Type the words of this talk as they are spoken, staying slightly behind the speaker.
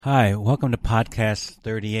Hi, welcome to Podcast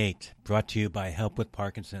 38, brought to you by Help with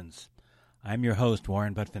Parkinson's. I'm your host,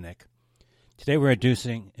 Warren Butvinik. Today we're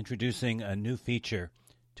introducing a new feature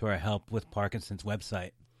to our Help with Parkinson's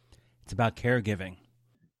website. It's about caregiving.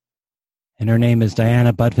 And her name is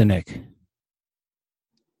Diana Butvinik.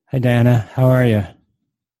 Hi, Diana. How are you?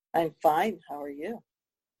 I'm fine. How are you?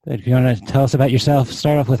 Good. If you want to tell us about yourself,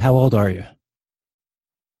 start off with how old are you?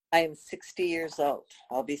 I am 60 years old.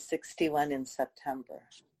 I'll be 61 in September.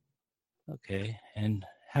 Okay. And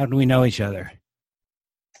how do we know each other?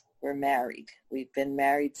 We're married. We've been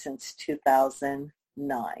married since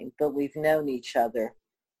 2009, but we've known each other,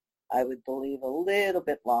 I would believe, a little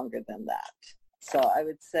bit longer than that. So I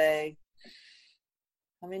would say,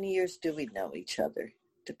 how many years do we know each other?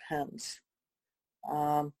 Depends.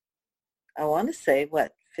 I want to say,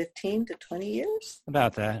 15 to 20 years?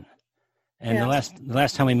 About that. And Yeah. the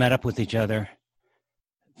last time we met up with each other,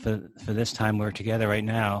 for this time we're together right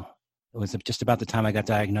now, it was just about the time I got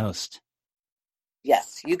diagnosed.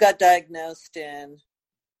 Yes, you got diagnosed in,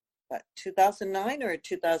 2009 or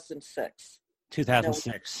 2006?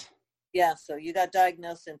 2006. Yeah, so you got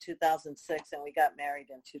diagnosed in 2006 and we got married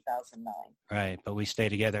in 2009. Right, but we stayed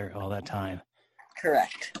together all that time.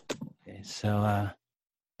 Correct. Okay, so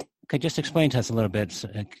just explain to us a little bit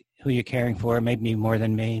who you're caring for, maybe more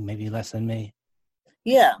than me, maybe less than me.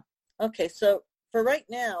 Yeah. Okay, so for right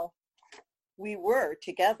now, we were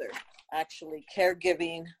together actually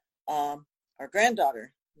caregiving our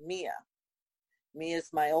granddaughter, Mia. Mia's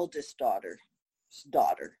my oldest daughter.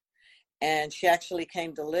 And she actually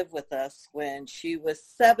came to live with us when she was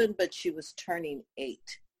 7, but she was turning 8.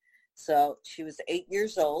 So she was 8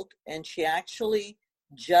 years old, and she actually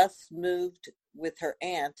just moved with her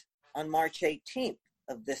aunt on March 18th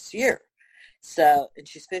of this year. So, and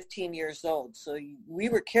she's 15 years old. So we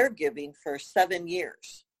were caregiving for 7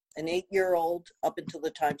 years, an 8-year-old up until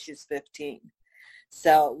the time she's 15.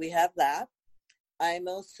 So we have that. I'm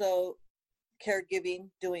also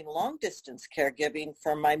doing long distance caregiving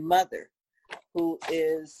for my mother, who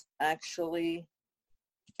is actually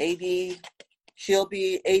 80. She'll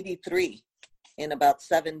be 83 in about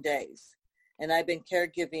 7 days. And I've been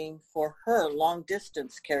caregiving for her, long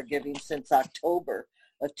distance caregiving, since October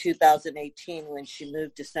of 2018 when she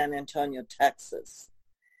moved to San Antonio, Texas.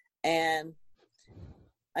 And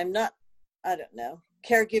I'm not,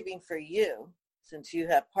 caregiving for you since you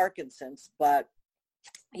have Parkinson's, but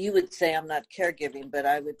you would say I'm not caregiving, but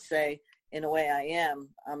I would say in a way I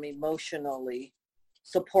am. I'm emotionally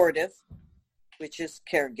supportive, which is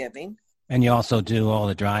caregiving. And you also do all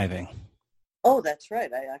the driving. Oh, that's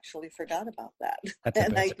right. I actually forgot about that. That's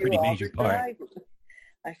a pretty major part.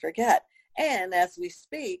 I forget. And as we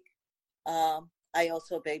speak, I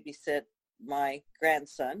also babysit my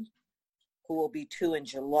grandson, who will be 2 in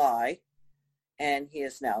July, and he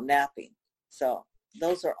is now napping. So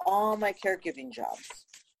those are all my caregiving jobs.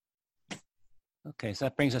 Okay, so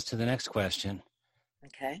that brings us to the next question.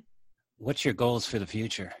 Okay. What's your goals for the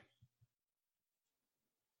future?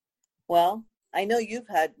 Well, I know you've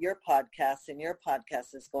had your podcast, and your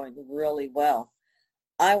podcast is going really well.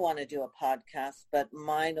 I want to do a podcast, but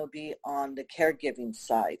mine will be on the caregiving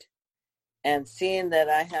side. And seeing that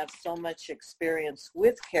I have so much experience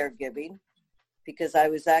with caregiving, because I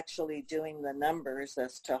was actually doing the numbers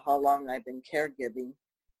as to how long I've been caregiving,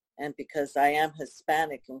 and because I am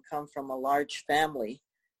Hispanic and come from a large family,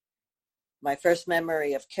 my first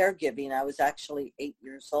memory of caregiving, I was actually 8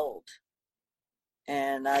 years old.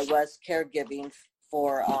 And I was caregiving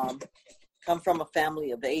for, come from a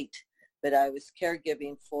family of 8, but I was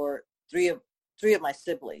caregiving for three of my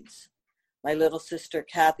siblings. My little sister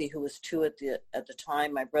Kathy, who was 2 at the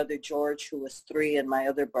time, my brother George, who was 3, and my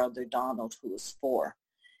other brother Donald, who was 4.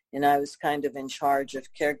 And I was kind of in charge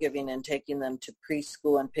of caregiving and taking them to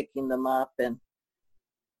preschool and picking them up and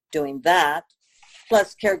doing that.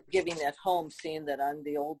 Plus caregiving at home, seeing that I'm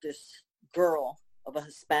the oldest girl of a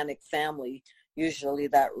Hispanic family. Usually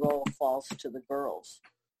that role falls to the girls.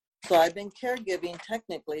 So I've been caregiving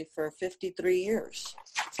technically for 53 years.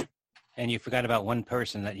 And you forgot about one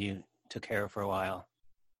person that you took care of for a while.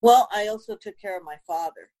 Well, I also took care of my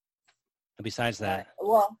father. Besides that?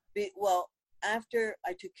 After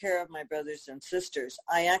I took care of my brothers and sisters,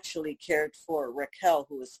 I actually cared for Raquel,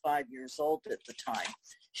 who was 5 years old at the time.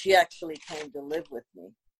 She actually came to live with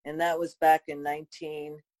me, and that was back in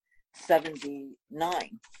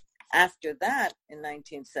 1979. After that, in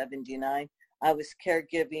 1979, I was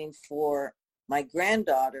caregiving for my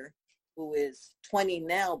granddaughter, who is 20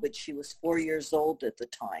 now, but she was 4 years old at the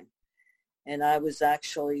time. And I was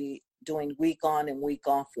actually doing week on and week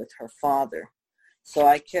off with her father. So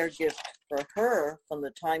I caregived for her from the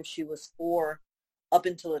time she was 4 up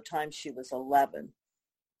until the time she was 11.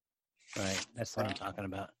 Right. That's what I'm talking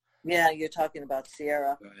about. Yeah, you're talking about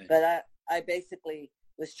Sierra. Right. But I basically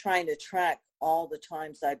was trying to track all the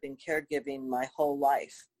times I've been caregiving my whole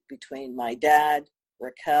life between my dad,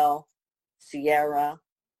 Raquel, Sierra,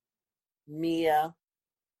 Mia,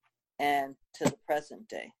 and to the present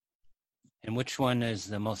day. And which one is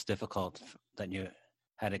the most difficult that you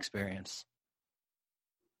had experience?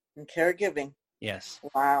 In caregiving. Yes.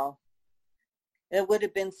 Wow. It would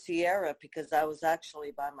have been Sierra because I was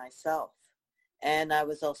actually by myself. And I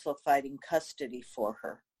was also fighting custody for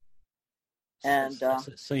her. And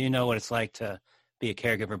so you know what it's like to be a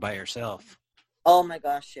caregiver by yourself. Oh my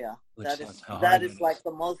gosh, yeah. Which that is like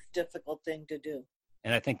the most difficult thing to do.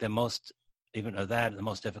 And I think the most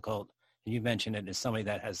difficult, and you mentioned it, is somebody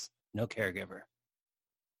that has no caregiver.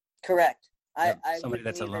 Correct. I somebody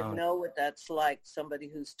that's wouldn't even alone. know what that's like,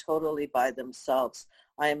 somebody who's totally by themselves.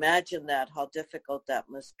 I imagine that, how difficult that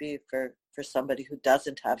must be for somebody who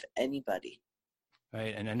doesn't have anybody.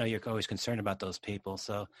 Right, and I know you're always concerned about those people,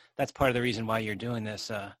 so that's part of the reason why you're doing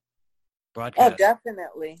this broadcast. Oh,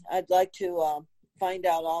 definitely. I'd like to find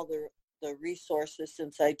out all the resources,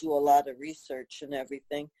 since I do a lot of research and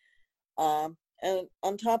everything. And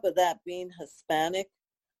on top of that, being Hispanic,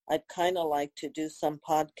 I'd kind of like to do some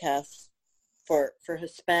podcasts for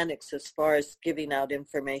Hispanics as far as giving out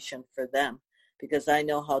information for them, because I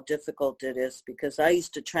know how difficult it is, because I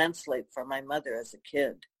used to translate for my mother as a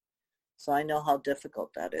kid. So I know how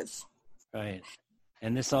difficult that is. Right.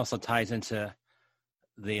 And this also ties into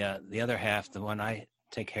the other half, the one I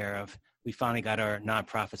take care of. We finally got our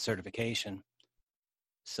nonprofit certification.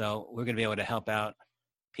 So we're going to be able to help out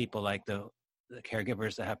people like the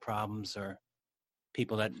caregivers that have problems, or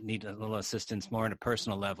people that need a little assistance more on a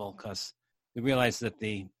personal level, because we realize that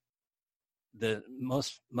the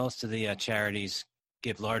most of the charities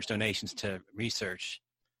give large donations to research,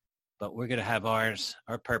 but we're going to have our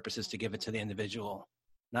purpose is to give it to the individual,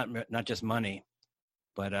 not just money,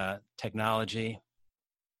 but technology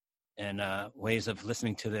and ways of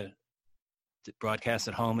listening to the broadcast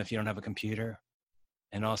at home if you don't have a computer,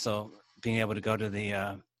 and also being able to go to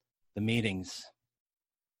the meetings.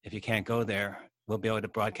 If you can't go there, we'll be able to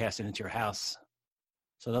broadcast it into your house.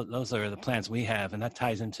 So those are the plans we have, and that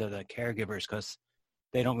ties into the caregivers, because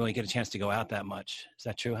they don't really get a chance to go out that much. Is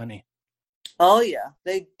that true, honey? Oh yeah,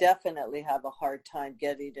 they definitely have a hard time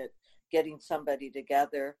getting somebody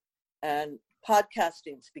together. And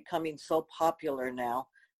podcasting's becoming so popular now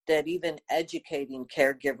that even educating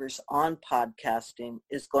caregivers on podcasting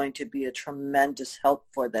is going to be a tremendous help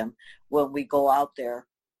for them when we go out there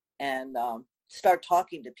and start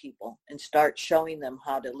talking to people and start showing them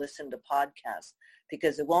how to listen to podcasts.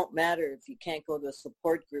 Because it won't matter if you can't go to a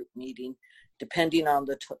support group meeting, depending on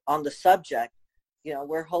the subject. You know,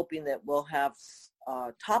 we're hoping that we'll have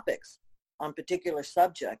topics on particular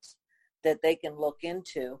subjects that they can look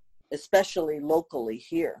into, especially locally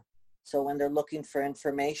here. So when they're looking for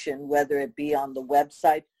information, whether it be on the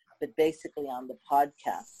website, but basically on the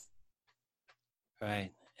podcast.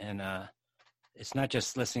 Right. And it's not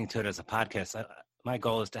just listening to it as a podcast. My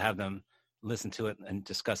goal is to have them listen to it and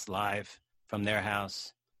discuss live from their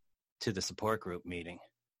house to the support group meeting.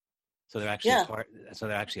 So they're actually a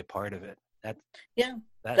part of it. That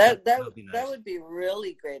would be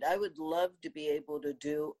really great. I would love to be able to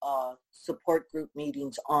do support group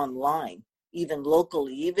meetings online, even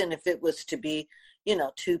locally, even if it was to be,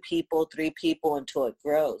 2 people, 3 people, until it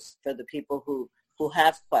grows for the people who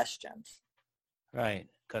have questions. Right,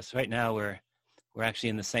 because right now we're actually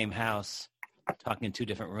in the same house, talking in 2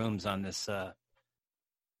 different rooms on this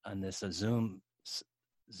Zoom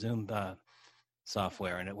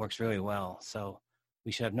software, and it works really well. So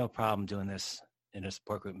we should have no problem doing this in a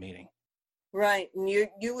support group meeting. Right. And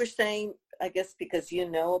you were saying, I guess because you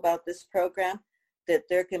know about this program, that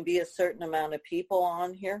there can be a certain amount of people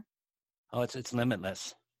on here? Oh, it's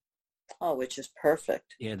limitless. Oh, which is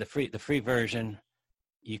perfect. Yeah, the free version,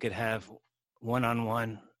 you could have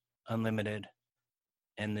one-on-one, unlimited,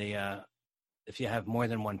 and if you have more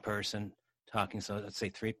than one person talking, so let's say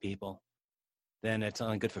 3 people, then it's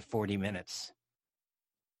only good for 40 minutes.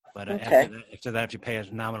 But after that, if you pay a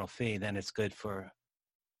nominal fee, then it's good for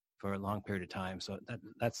a long period of time. So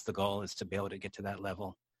that's the goal, is to be able to get to that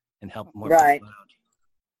level and help more people out.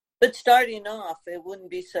 But starting off, it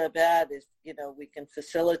wouldn't be so bad if, we can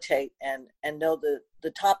facilitate and know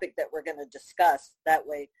the topic that we're going to discuss. That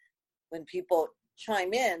way, when people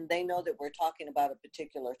chime in, they know that we're talking about a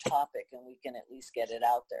particular topic, and we can at least get it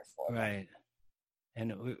out there for them. Right.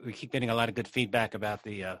 And we keep getting a lot of good feedback about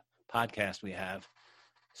the podcast we have.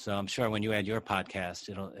 So I'm sure when you add your podcast,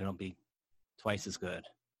 it'll be twice as good.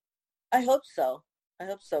 I hope so. I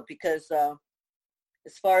hope so, because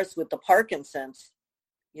as far as with the Parkinson's,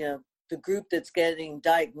 the group that's getting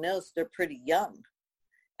diagnosed, they're pretty young,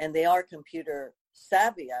 and they are computer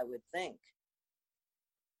savvy, I would think.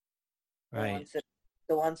 Right.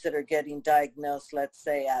 The ones that are getting diagnosed, let's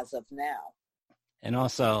say, as of now. And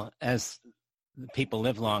also, as people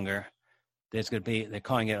live longer, there's going to be, they're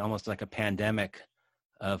calling it almost like a pandemic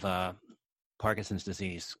of Parkinson's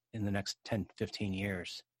disease in the next 10, 15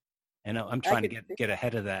 years. And I'm trying to get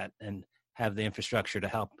ahead of that and have the infrastructure to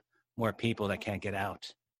help more people that can't get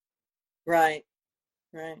out. Right.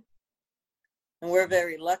 And we're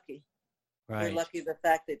very lucky. Right. We're lucky the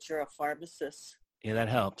fact that you're a pharmacist. Yeah, that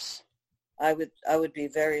helps. I would be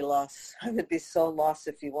very lost. I would be so lost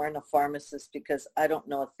if you weren't a pharmacist, because I don't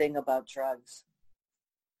know a thing about drugs.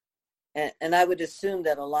 And I would assume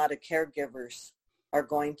that a lot of caregivers are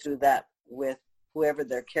going through that with whoever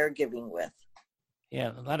they're caregiving with.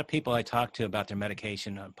 Yeah, a lot of people I talk to about their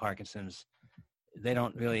medication on Parkinson's, they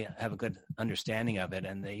don't really have a good understanding of it,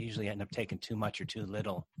 and they usually end up taking too much or too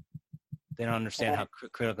little. They don't understand how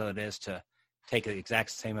critical it is to take the exact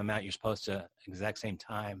same amount you're supposed to, exact same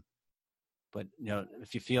time. But,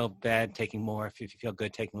 if you feel bad taking more, if you feel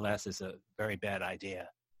good taking less, is a very bad idea.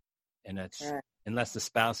 And it's, unless the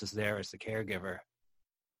spouse is there as the caregiver,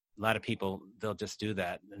 a lot of people, they'll just do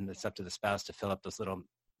that. And it's up to the spouse to fill up those little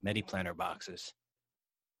Medi-Planner boxes.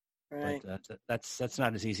 Right. But that's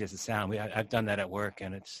not as easy as it sounds. I've done that at work,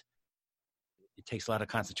 and it takes a lot of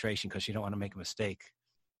concentration because you don't want to make a mistake.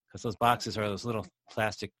 Because those boxes are those little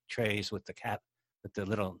plastic trays with the cap, with the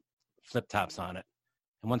little flip tops on it.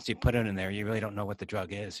 And once you put it in there, you really don't know what the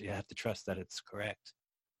drug is. You have to trust that it's correct.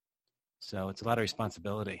 So it's a lot of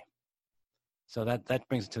responsibility. So that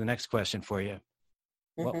brings us to the next question for you.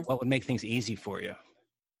 Mm-hmm. What would make things easy for you?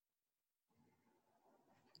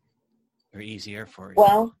 Or easier for you?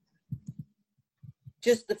 Well,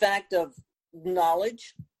 just the fact of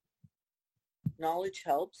knowledge. Knowledge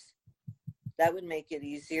helps. That would make it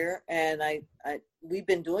easier. And we've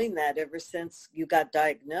been doing that ever since you got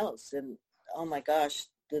diagnosed. And oh my gosh,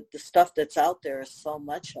 the stuff that's out there is so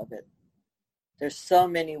much of it. There's so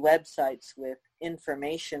many websites with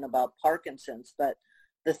information about Parkinson's. But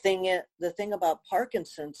the thing about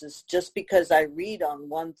Parkinson's is, just because I read on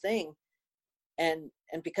one thing and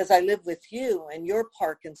because I live with you and your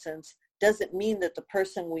Parkinson's, doesn't mean that the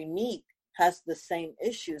person we meet has the same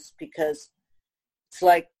issues, because it's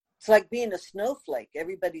like being a snowflake.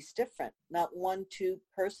 Everybody's different. Not one, two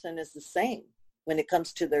person is the same when it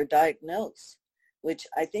comes to their diagnosis, which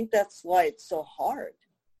I think that's why it's so hard.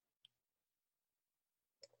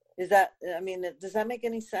 Does that make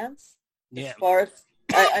any sense? Yeah. As far as,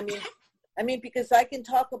 I mean, because I can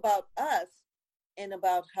talk about us and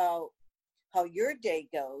about how your day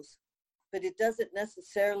goes, but it doesn't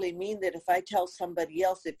necessarily mean that if I tell somebody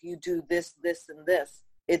else, if you do this, this, and this,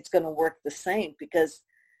 it's going to work the same, because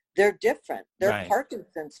they're different. Their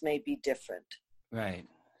Parkinson's may be different. Right.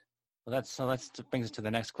 Well, let's bring us to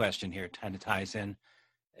the next question here. Kind of ties in.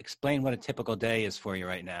 Explain what a typical day is for you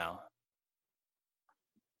right now.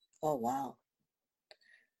 Oh, wow.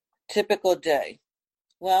 Typical day.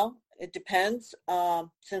 Well, it depends.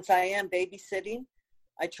 Since I am babysitting,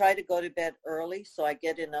 I try to go to bed early so I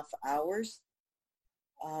get enough hours.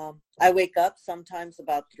 I wake up sometimes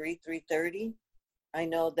about 3:30. I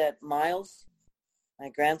know that Miles, my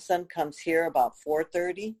grandson, comes here about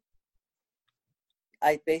 4:30.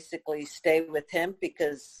 I basically stay with him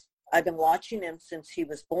because I've been watching him since he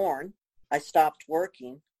was born. I stopped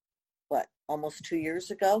working, almost 2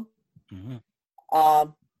 years ago? Mm-hmm.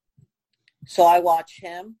 So I watch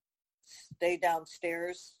him, stay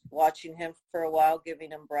downstairs watching him for a while, giving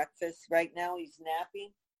him breakfast. Right now he's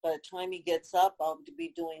napping. By the time he gets up, I'll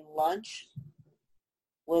be doing lunch.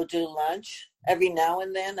 We'll do lunch every now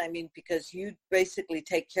and then. Because you basically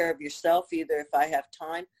take care of yourself. Either if I have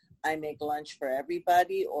time, I make lunch for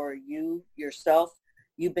everybody, or you yourself,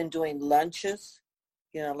 you've been doing lunches.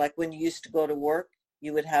 Like when you used to go to work,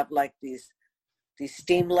 you would have like these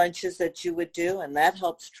steam lunches that you would do, and that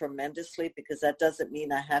helps tremendously, because that doesn't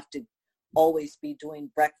mean I have to always be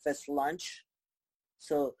doing breakfast, lunch.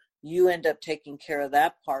 So you end up taking care of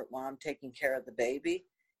that part while I'm taking care of the baby.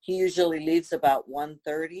 He usually leaves about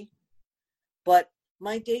 1:30, but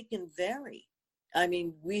my day can vary.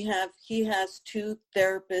 He has two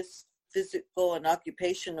therapists, physical and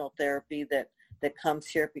occupational therapy that comes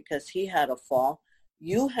here because he had a fall.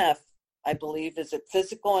 You have, I believe, is it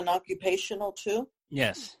physical and occupational too?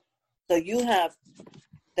 Yes. So you have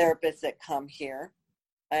therapists that come here,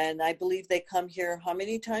 and I believe they come here how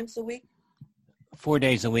many times a week? 4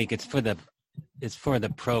 days a week. It's for the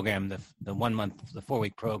program, the 1 month, the 4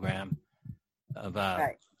 week program. of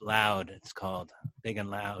Right. Loud. It's called Big and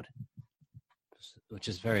Loud, which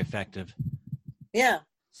is very effective. Yeah.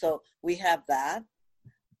 So we have that.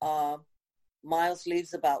 Miles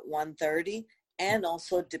leaves about 1:30, and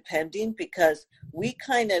also depending, because we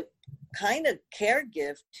kind of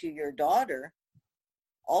caregive to your daughter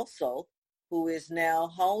also, who is now,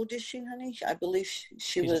 how old is she, honey? I believe she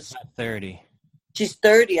She's was, about 30. she's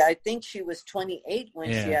 30. I think she was 28 when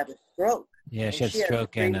she Yeah. had a stroke. Yeah, And she had she has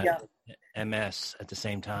stroke three and young, MS at the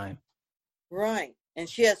same time. right. And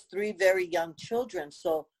she has three very young children.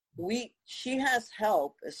 So she has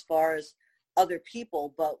help as far as other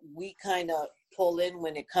people, but we kind of pull in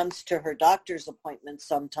when it comes to her doctor's appointments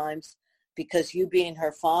sometimes, because you being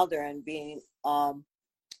her father and being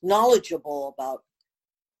knowledgeable about,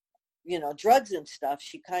 drugs and stuff,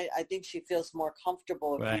 I think she feels more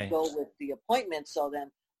comfortable if you Right. go with the appointment. So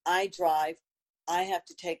then I drive, I have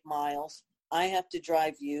to take Miles, I have to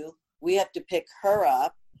drive you, we have to pick her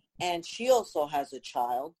up, and she also has a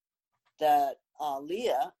child, that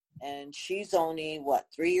Leah, and she's only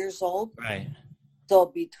 3 years old. Right. So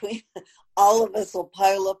between all of us will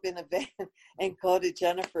pile up in a van and go to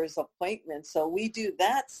Jennifer's appointment. So we do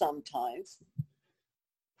that sometimes.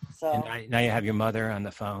 So And now you have your mother on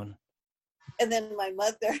the phone and then my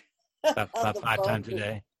mother on about the 5 phone, times a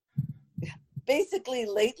day. basically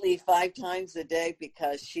lately 5 times a day,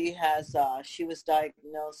 because she was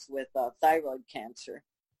diagnosed with thyroid cancer,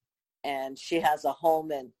 and she has a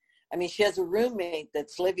home, and she has a roommate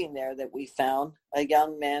that's living there that we found, a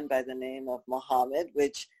young man by the name of Mohammed,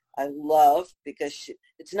 which I love, because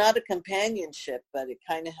it's not a companionship, but it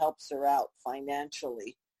kind of helps her out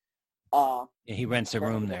financially. Yeah, he rents a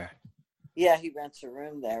room there. Yeah, he rents a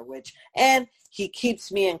room there, and he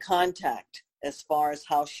keeps me in contact as far as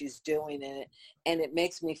how she's doing in it. And it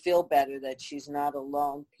makes me feel better that she's not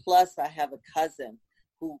alone. Plus, I have a cousin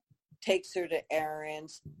who takes her to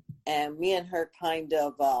errands, and me and her kind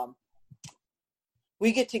of,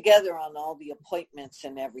 we get together on all the appointments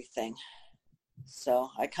and everything. So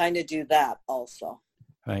I kind of do that also.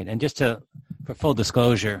 Right. And just for full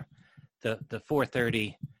disclosure, the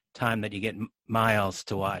 4:30 time that you get Miles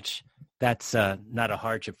to watch, that's not a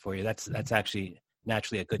hardship for you. That's actually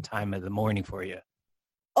naturally a good time of the morning for you.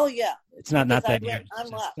 Oh yeah. It's not that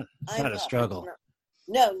I'm up. it's not a struggle.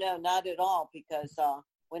 No, not at all. Because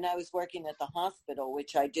when I was working at the hospital,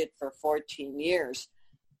 which I did for 14 years,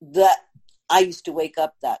 that I used to wake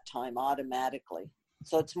up that time automatically.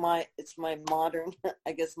 So it's my modern,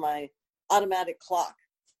 I guess, my automatic clock.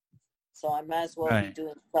 So I might as well be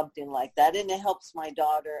doing something like that. And it helps my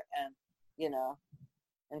daughter and,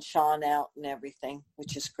 and Sean out and everything,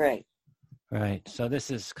 which is great. Right. So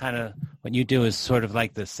this is kind of what you do is sort of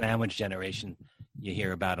like the sandwich generation you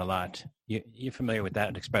hear about a lot. You're familiar with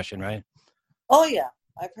that expression, right? Oh, yeah.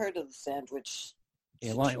 I've heard of the sandwich.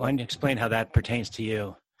 Yeah. Why don't you explain how that pertains to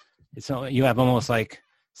you? You have almost like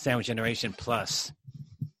sandwich generation plus.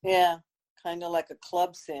 Yeah. Kind of like a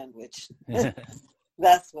club sandwich.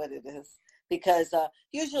 That's what it is. Because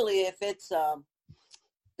usually if it's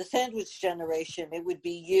the sandwich generation, it would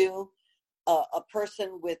be you, a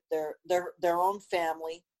person with their own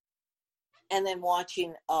family, and then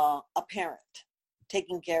watching a parent,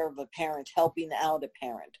 taking care of a parent, helping out a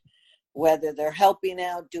parent, whether they're helping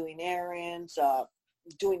out, doing errands,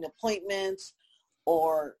 doing appointments,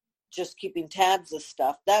 or just keeping tabs of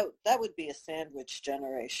stuff. That would be a sandwich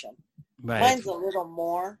generation. Right. Mine's a little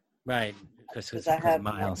more. Right. Because I have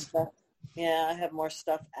Miles. I have more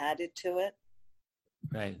stuff added to it.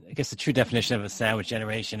 Right. I guess the true definition of a sandwich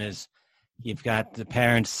generation is you've got the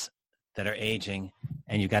parents that are aging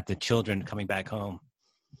and you've got the children coming back home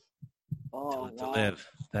to live.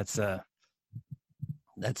 That's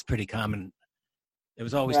pretty common. It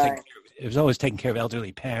was always taking care of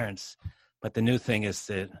elderly parents, but the new thing is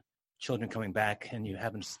the children coming back, and you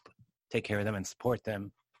have them take care of them and support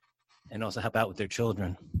them, and also help out with their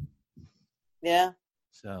children. Yeah.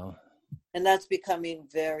 So. And that's becoming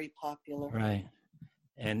very popular. Right.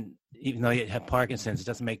 And even though you have Parkinson's, it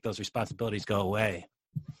doesn't make those responsibilities go away.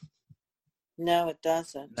 No, it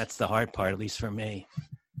doesn't. That's the hard part, at least for me.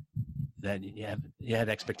 That you had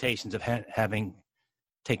expectations of having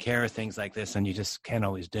take care of things like this, and you just can't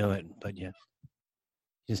always do it. But you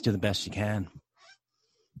just do the best you can.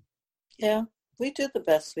 Yeah, we do the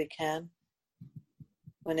best we can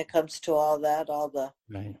when it comes to all that,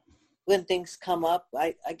 right. When things come up.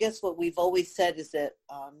 I guess what we've always said is that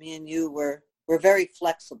me and you we're very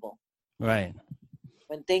flexible. Right.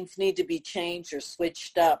 When things need to be changed or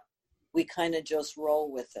switched up, we kind of just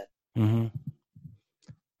roll with it. Mm-hmm.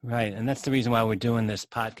 Right. And that's the reason why we're doing this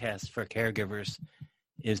podcast for caregivers,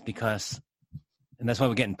 is because and that's why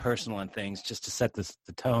we're getting personal on things, just to set the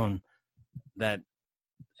tone that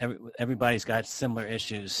everybody's got similar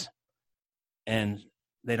issues, and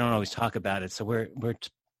they don't always talk about it. So we're going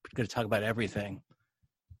to talk about everything,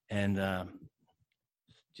 and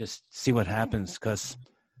just see what happens, because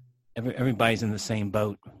everybody's in the same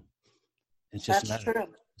boat. It's just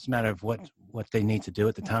it's a matter of what they need to do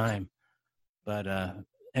at the time. But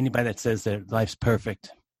anybody that says their life's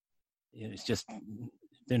perfect, it's just,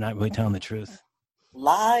 they're not really telling the truth.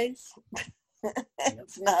 Lies.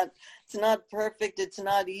 It's not perfect. It's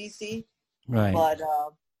not easy. Right. But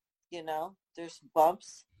there's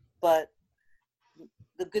bumps. But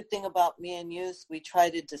the good thing about me and you is we try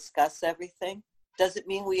to discuss everything. Doesn't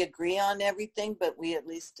mean we agree on everything, but we at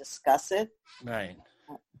least discuss it. Right.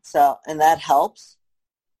 So, and that helps.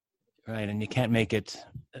 Right, and you can't make it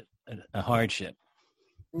a hardship.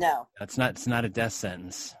 No. It's not a death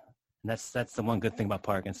sentence. And that's the one good thing about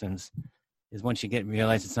Parkinson's, is once you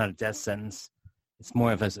realize it's not a death sentence, it's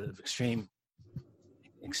more of an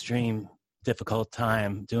extreme difficult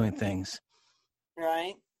time doing things.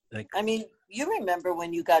 Right. Like, I mean, you remember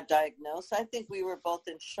when you got diagnosed? I think we were both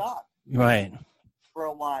in shock. Right. For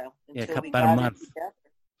a while. Yeah, until about a month.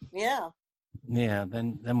 Yeah. Yeah.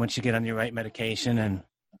 Then once you get on your right medication and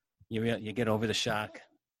you get over the shock,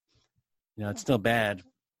 it's still bad.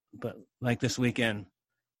 But like this weekend,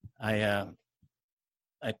 I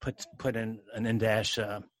put in an in-dash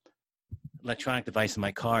electronic device in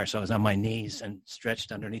my car, so I was on my knees and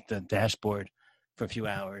stretched underneath the dashboard for a few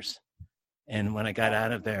hours. And when I got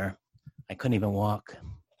out of there, I couldn't even walk.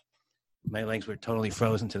 My legs were totally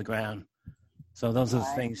frozen to the ground. So those are the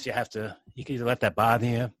things you can either let that bother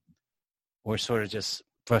you, or sort of just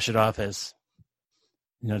brush it off as,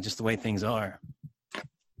 just the way things are.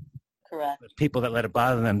 Correct. But people that let it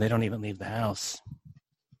bother them, they don't even leave the house.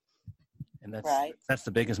 And that's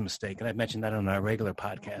the biggest mistake. And I've mentioned that on our regular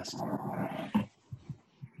podcast.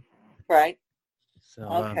 Right. So,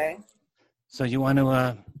 okay. So you want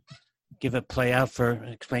to give a play out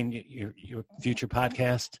explain your future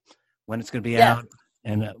podcast, when it's going to be out,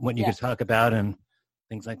 and what you could talk about and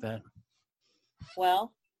things like that?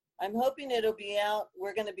 Well, I'm hoping it'll be out.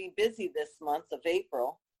 We're going to be busy this month of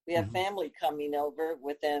April. We have family coming over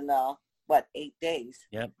within, 8 days.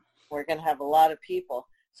 Yep. We're going to have a lot of people.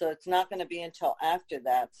 So it's not going to be until after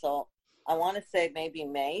that. So I want to say maybe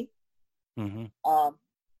May. Mm-hmm.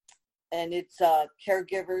 And it's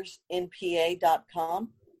caregiversinpa.com.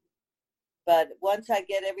 But once I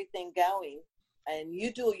get everything going, and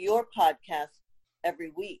you do your podcast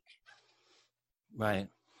every week. Right.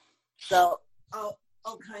 So I'll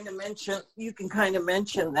kind of mention, you can kind of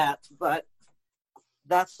mention that, but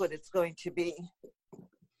that's what it's going to be.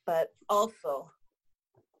 But also,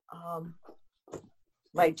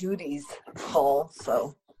 my duties call,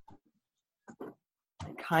 so I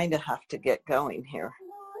kind of have to get going here.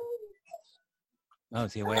 Oh,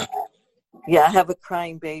 is he awake? Yeah, I have a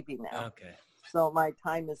crying baby now. Okay. So my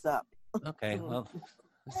time is up. Okay, well,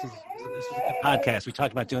 this is a podcast. We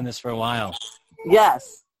talked about doing this for a while.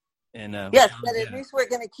 Yes. And yes, but at least we're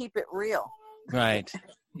going to keep it real. Right.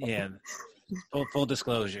 Yeah. Full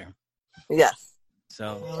disclosure. Yes.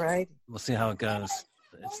 So all right. We'll see how it goes.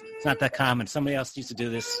 It's not that common. Somebody else used to do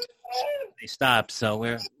this. They stopped, so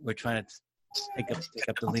we're trying to take up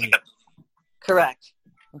the lead. Correct.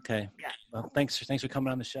 Okay. Yeah. Well, thanks for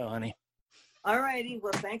coming on the show, honey. All righty.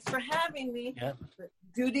 Well, thanks for having me. Yeah.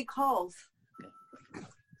 Duty calls. Okay.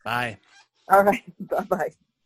 Bye. All right. Bye-bye.